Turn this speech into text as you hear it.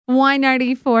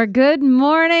Y94, good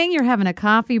morning. You're having a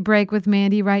coffee break with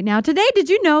Mandy right now. Today, did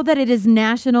you know that it is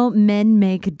National Men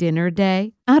Make Dinner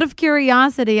Day? Out of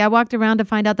curiosity, I walked around to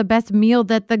find out the best meal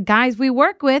that the guys we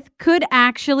work with could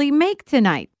actually make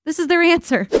tonight. This is their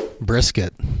answer.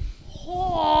 Brisket.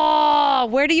 Oh,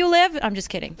 where do you live? I'm just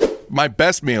kidding. My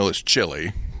best meal is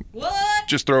chili. What?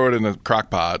 Just throw it in the crock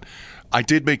pot. I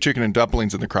did make chicken and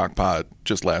dumplings in the crock pot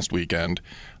just last weekend.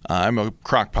 I'm a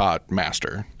crock pot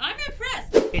master. I'm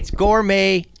impressed. It's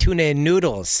gourmet tuna and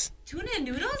noodles. Tuna and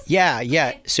noodles?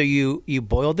 Yeah. So you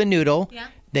boil the noodle,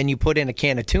 then you put in a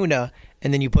can of tuna,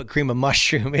 and then you put cream of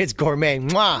mushroom. It's gourmet.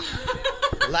 Mwah.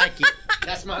 Like it.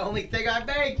 That's my only thing I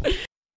make.